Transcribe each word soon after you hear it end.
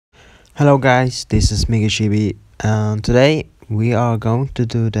Hello guys, this is MikuChibi and today we are going to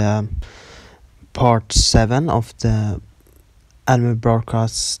do the part 7 of the anime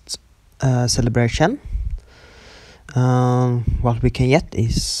broadcast celebration. What we can get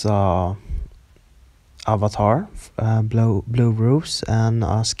is avatar, blue roofs and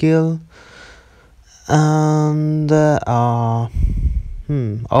a skill and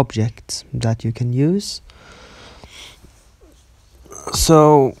object that you can use.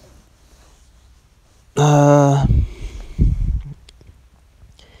 So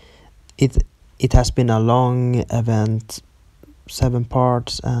it has been a long event, 7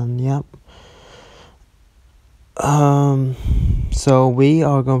 parts, and yeah. So we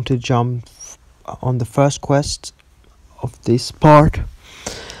are going to jump on the first quest of this part,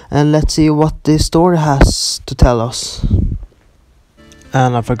 and let's see what the story has to tell us.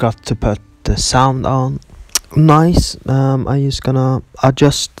 And I forgot to put the sound on. Nice. I'm just gonna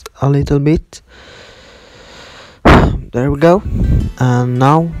adjust a little bit. There we go. And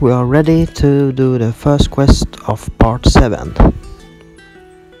now we are ready to do the first quest of part 7.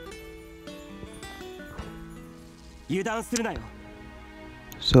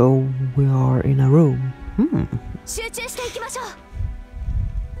 So we are in a room.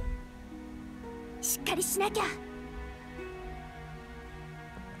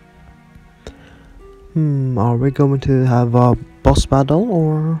 Are we going to have a boss battle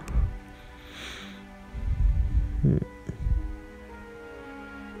or?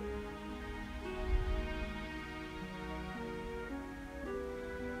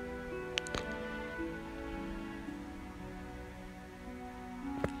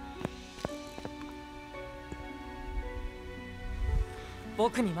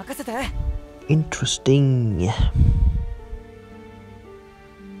 Interesting.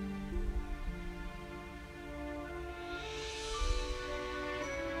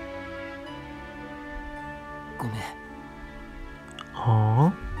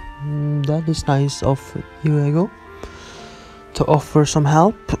 That is nice of Eugeo to offer some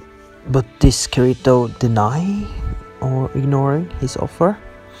help, but this Kirito deny or ignoring his offer.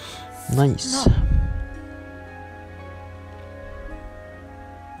 Nice.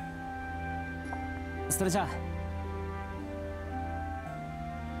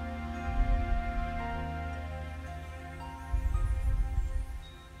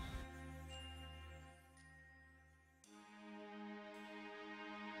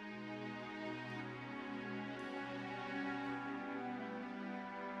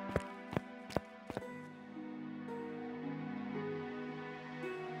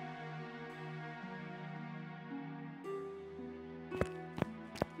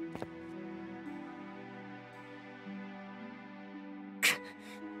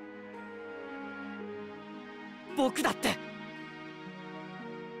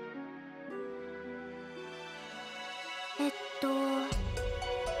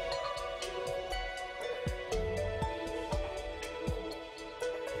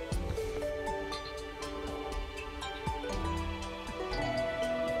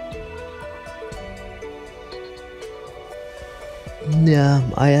 Yeah,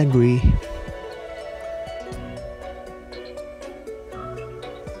 I agree.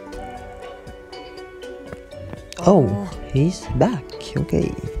 Oh, he's back.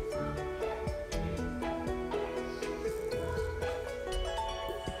 Okay.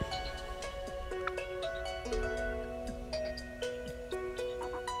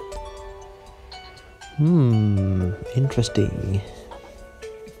 Interesting.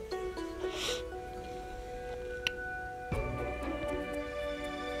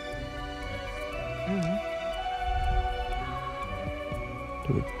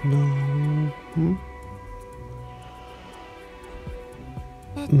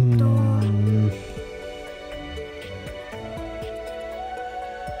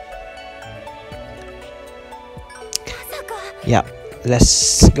 Yeah,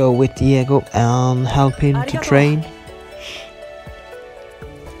 let's go with Diego and help him to train.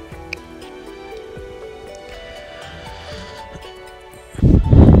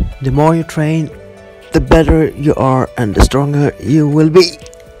 The more you train, the better you are and the stronger you will be.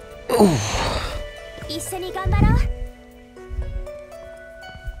 Ooh.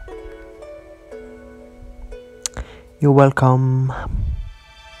 You're welcome.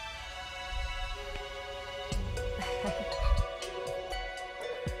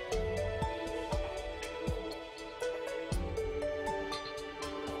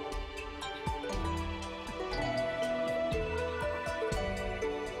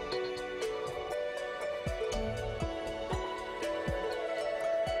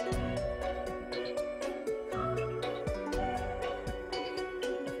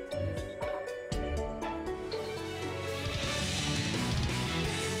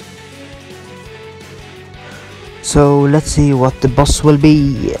 So let's see what the boss will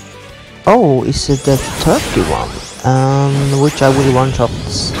be. Oh, is it the turkey one? Which I will one shot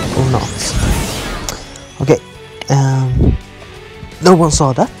or not? Okay. No one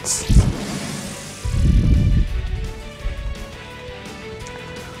saw that.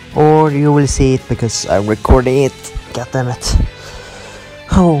 Or you will see it because I'm recording it. God damn it.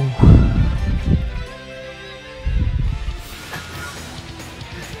 Oh.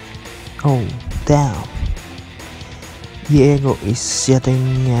 Oh, damn. Diego is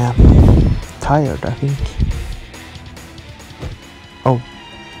getting tired, I think. Oh,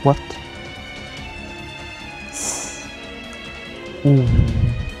 what? Ooh,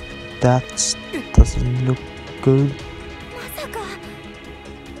 that doesn't look good.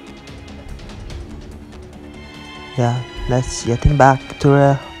 Yeah, let's get him back to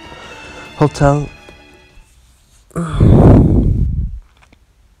the hotel.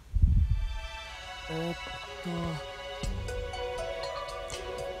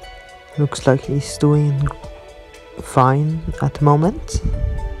 Looks like he's doing fine at the moment.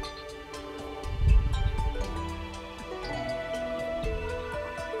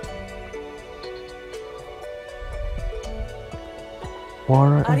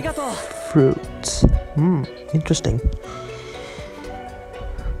 Water and fruits. Interesting.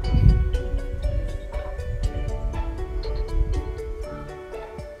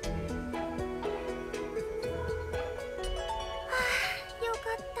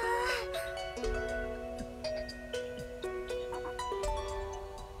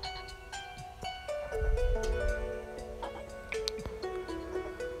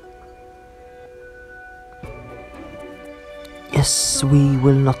 Yes, we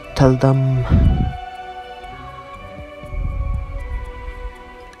will not tell them.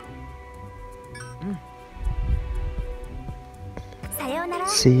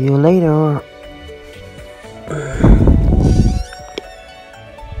 See you later.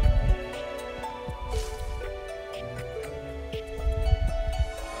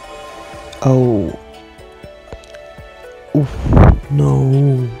 Oh. Oof.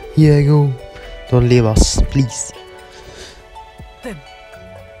 No. Diego. Don't leave us, please.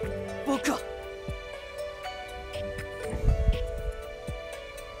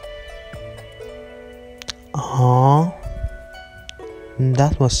 Aww.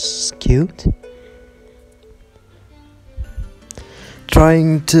 That was cute.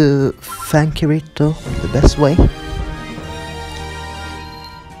 Trying to thank Kirito the best way.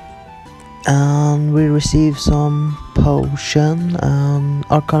 And we receive some potion and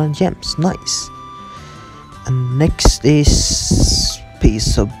arcana gems. Nice. And next is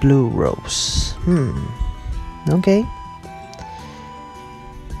piece of blue rose. Okay.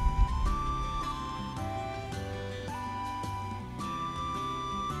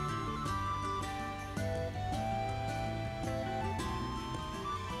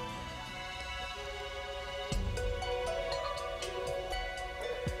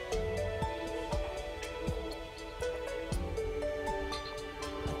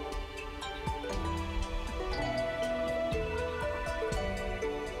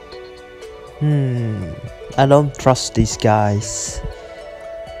 I don't trust these guys.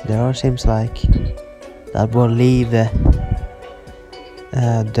 There seems like that will leave the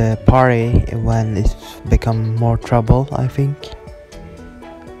party when it's become more trouble, I think.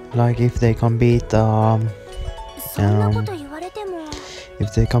 Like if they can beat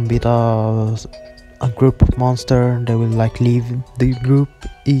if they can beat a group of monster, they will like leave the group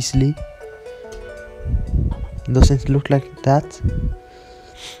easily. Doesn't look like that.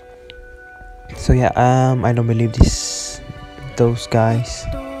 So yeah, I don't believe those guys.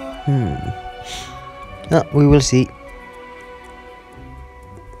 No, we will see.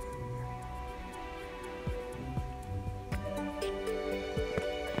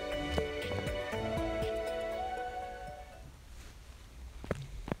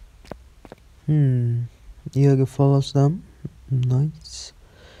 Yoga follows them. Nice.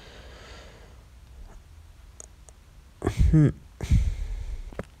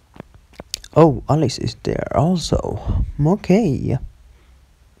 Oh, Alice is there also. Okay.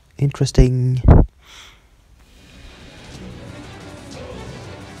 Interesting.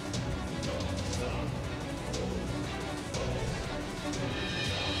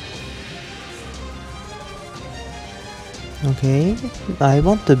 Okay, I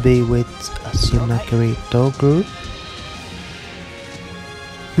want to be with Asuna Kirito group.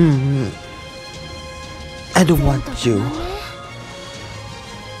 I don't want you.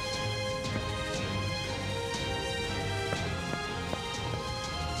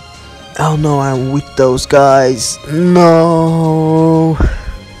 Oh no, I'm with those guys. No.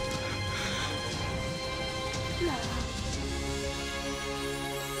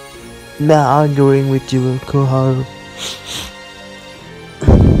 not arguing with you, Koharu.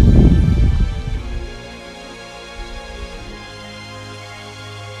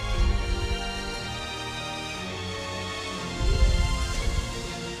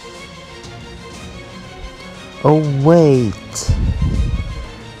 Oh wait,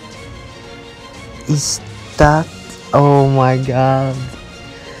 is that? Oh my god,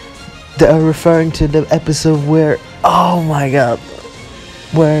 they are referring to the episode where, oh my god,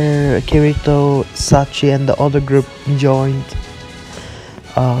 where Kirito, Sachi and the other group joined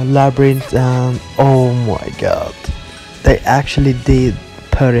Labyrinth, and oh my god, they actually did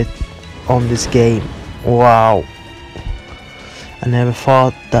put it on this game. Wow, I never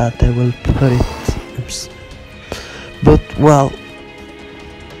thought that they will put it. Oops. But well,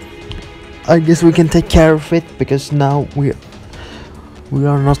 I guess we can take care of it, because now we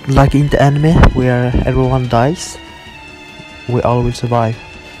are not like in the anime where everyone dies. We all will survive.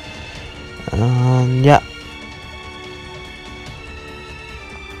 Yeah.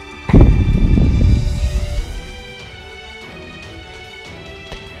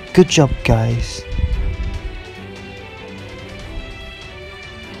 Good job, guys.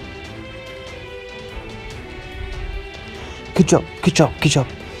 Good job, good job, good job.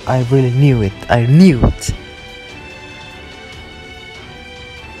 I really knew it. I knew it.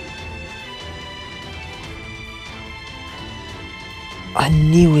 I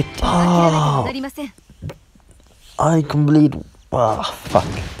knew it. Oh, I complete. Ah,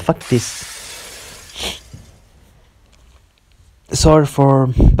 fuck this. Sorry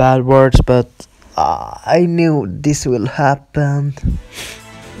for bad words, but I knew this will happen.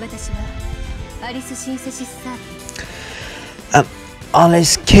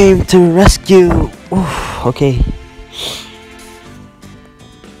 Alice came to rescue. Oof, okay.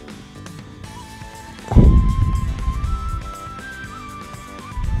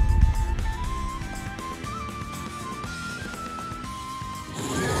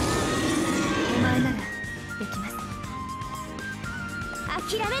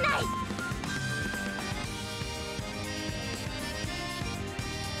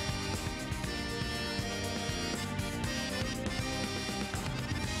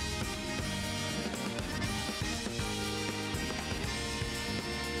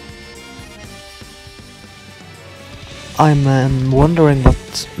 I'm wondering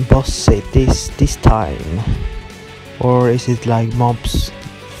what boss said this time, or is it like mobs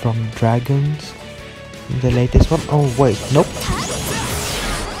from dragons, the latest one? Oh wait, nope.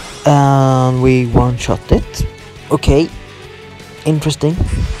 And we one-shot it. Okay, interesting.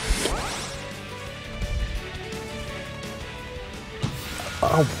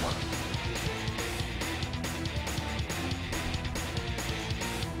 Oh.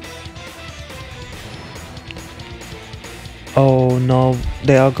 Oh no,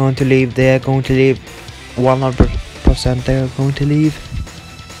 they are going to leave. They are going to leave. 100% they are going to leave.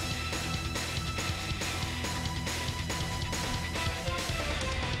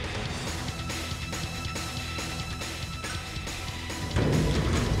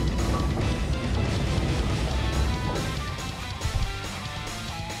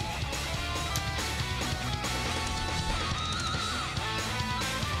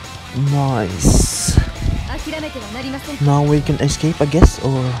 Nice. Now we can escape, I guess,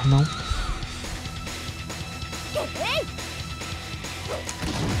 or no?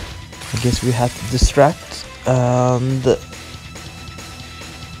 I guess we have to distract and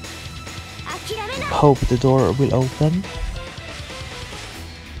hope the door will open.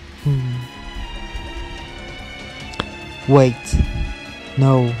 Wait.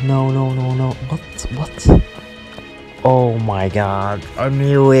 No. What? Oh my god. I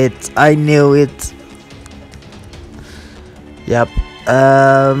knew it. Yep.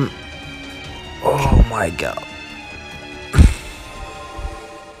 Oh my god.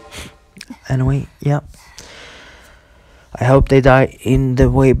 Anyway, yep. I hope they die in the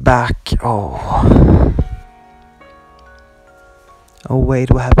way back. Oh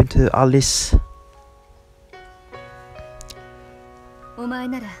wait, what happened to Alice?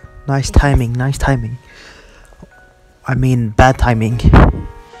 Nice timing. I mean, bad timing.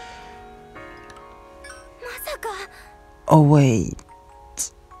 Oh wait.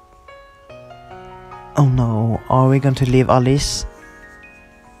 Oh no, are we going to leave Alice?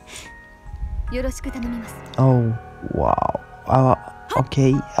 Oh wow.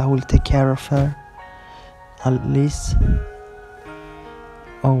 Okay, I will take care of her. Alice.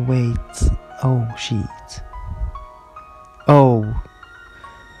 Oh wait. Oh shit. Oh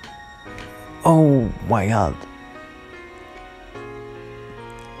my god.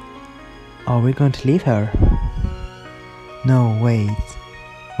 Are we going to leave her? No, wait.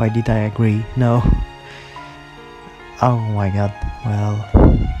 Why did I agree? No. Oh my god, well.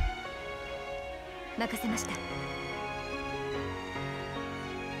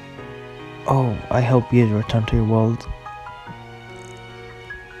 Oh, I hope you return to your world.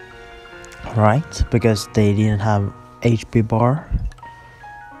 Right, because they didn't have HP bar.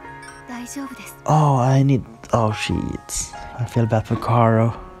 Oh, I need... Oh shit. I feel bad for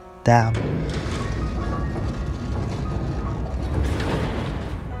Karo. Damn.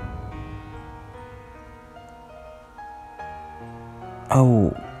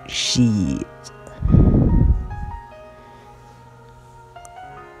 Oh shit.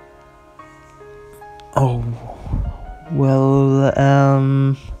 Oh well,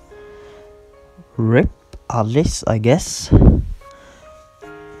 rip Alice, I guess.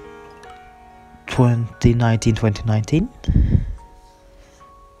 2019.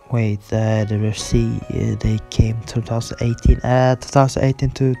 Wait, the see they came 2018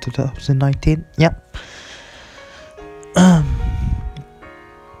 to 2019. Yep.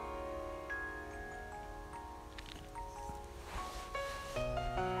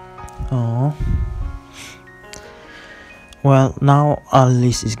 Oh. Well, now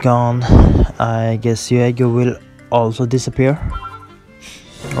Alice is gone. I guess Eugeo will also disappear.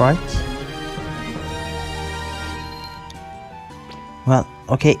 Right? Well,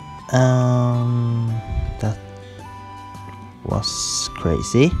 okay. That was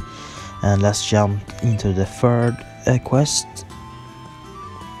crazy. And let's jump into the third quest.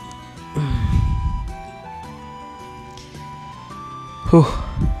 Whew.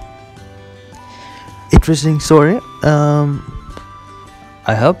 Interesting story.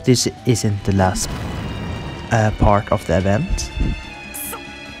 I hope this isn't the last part of the event.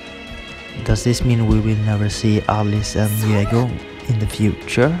 Does this mean we will never see Alice and Eugeo in the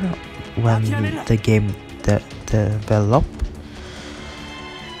future when the game develop?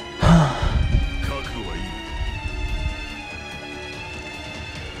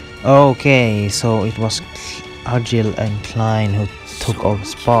 Okay, so it was Agile and Klein who took our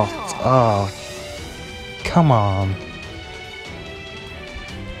spot. Oh, come on.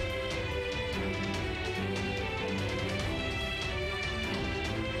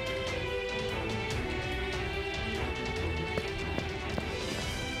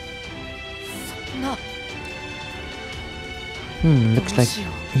 Looks like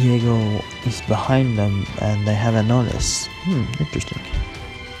Eugeo is behind them and they haven't noticed. Interesting.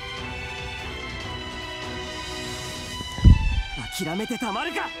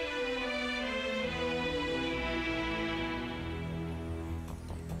 Okay.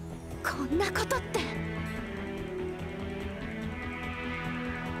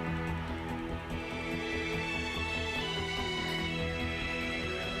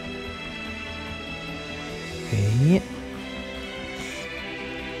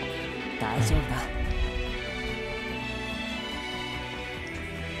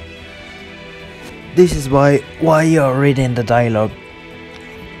 This is why you're reading the dialogue.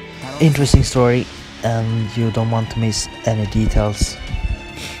 Interesting story, and you don't want to miss any details.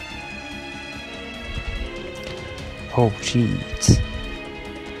 Oh shit.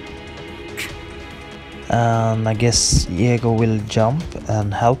 And I guess Eugeo will jump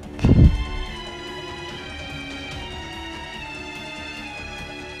and help.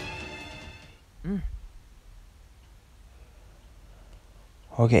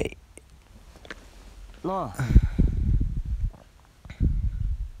 Okay. No.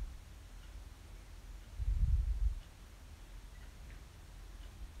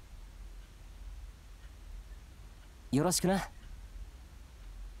 よろしくな。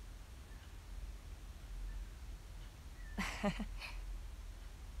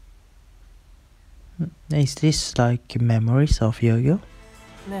Is this like memories of Eugeo?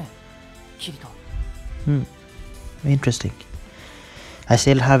 Interesting. I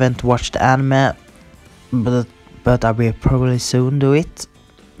still haven't watched the anime, but I will probably soon do it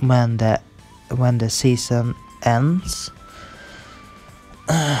when the season ends.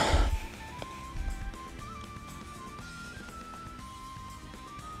 Oh.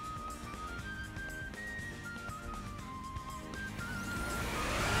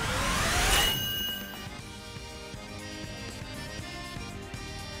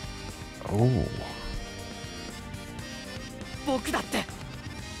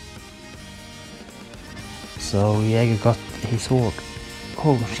 So Eugeo got his sword.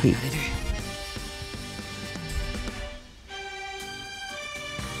 Oh shit.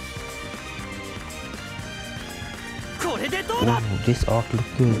 Oh, this art looks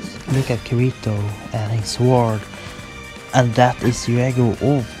good. Look at Kirito and his sword. And that is Eugeo.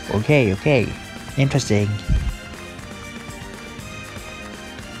 Oh, okay. Interesting.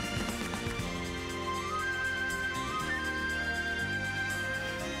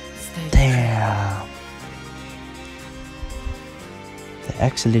 Damn. They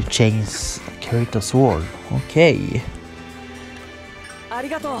actually changed Kirito's sword. Okay.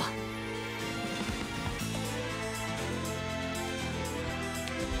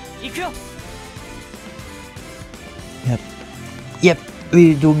 Yep,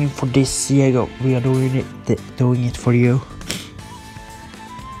 we're doing it for this, Diego. We are doing it for you.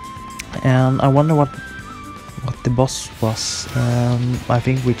 And I wonder what the boss was. I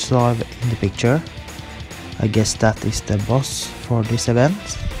think we saw it in the picture. I guess that is the boss for this event.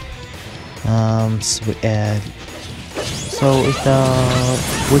 So it's the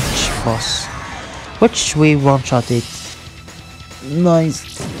witch boss, which we one-shot it.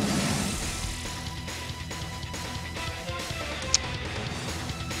 Nice.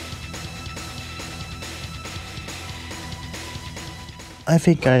 I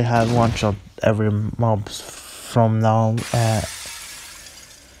think I have one-shot every mob from now,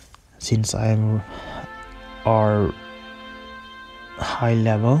 since I'm our high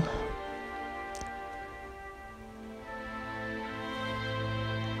level.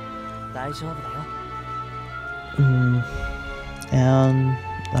 And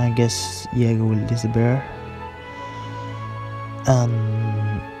I guess Diego will disappear.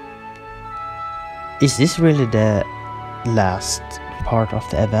 Is this really the last part of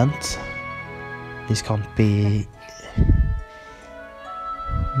the event? This can't be.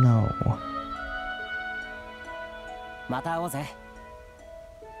 No.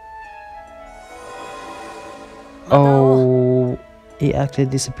 Oh, he actually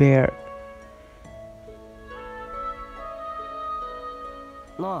disappeared.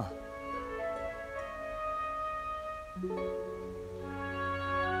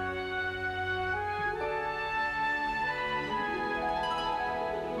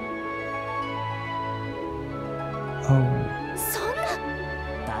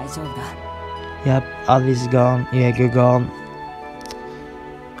 Yep, Alice gone, Diego gone.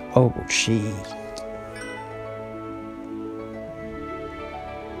 Oh shit.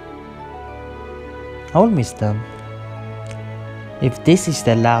 I will miss them. If this is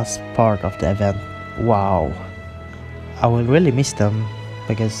the last part of the event, wow. I will really miss them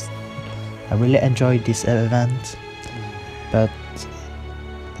because I really enjoyed this event. But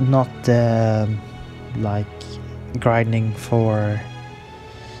not like grinding for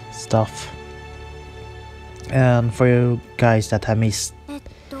stuff. And for you guys that have missed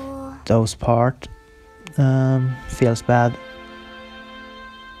those parts, feels bad.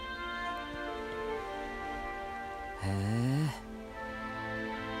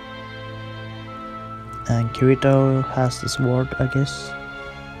 And Kirito has the sword, I guess.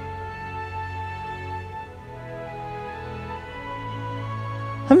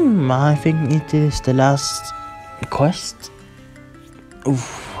 I think it is the last quest.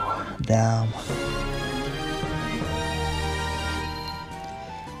 Oof, damn.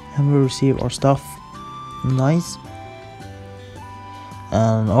 And we receive our stuff. Nice.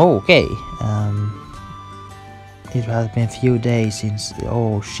 Okay. It has been a few days since.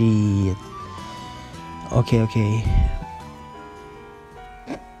 Oh shit. Okay.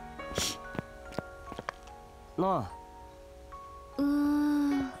 No.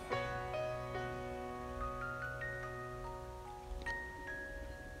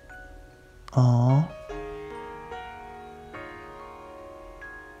 Aww.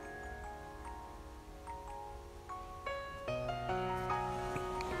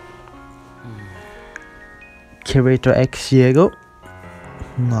 Curator X Diego.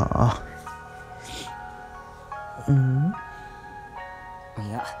 Nah.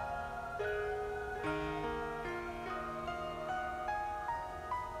 Yeah.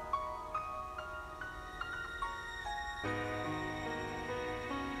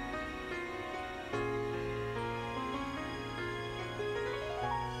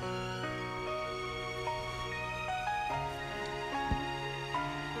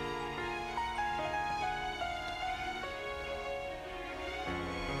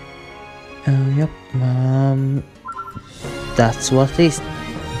 Yep. That's what it.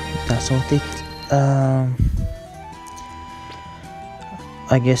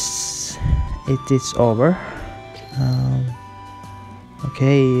 I guess it is over.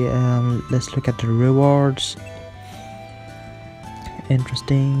 Okay. Let's look at the rewards.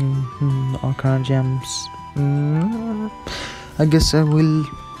 Interesting. Arcana gems. I guess I will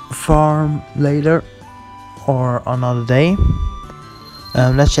farm later or another day.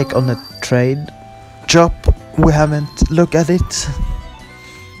 Let's check on the trade shop. We haven't looked at it.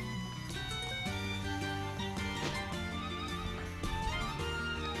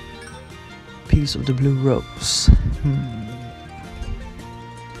 Piece of the blue rose.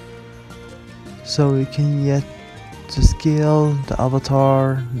 So we can get the skill, the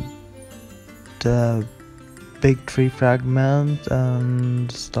avatar, the big tree fragment,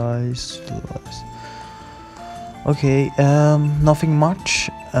 and slice. Okay, nothing much.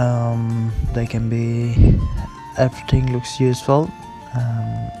 They can be, everything looks useful.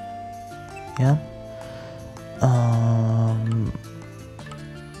 Yeah.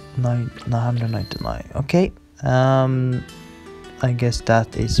 999. Okay. I guess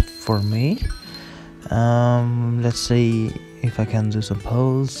that is for me. Let's see if I can do some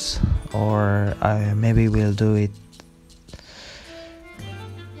polls, or I maybe we'll do it.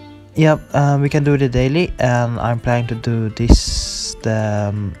 Yep, we can do it daily, and I'm planning to do this,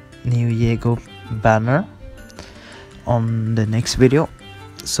 the new Eugeo banner, on the next video.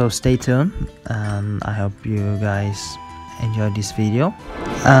 So stay tuned, and I hope you guys enjoyed this video,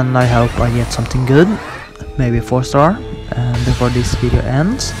 and I hope I get something good, maybe 4-star, before this video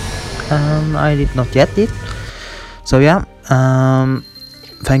ends. I did not get it, so yeah.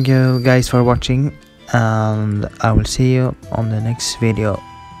 Thank you guys for watching, and I will see you on the next video.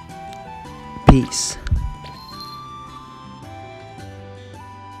 Peace.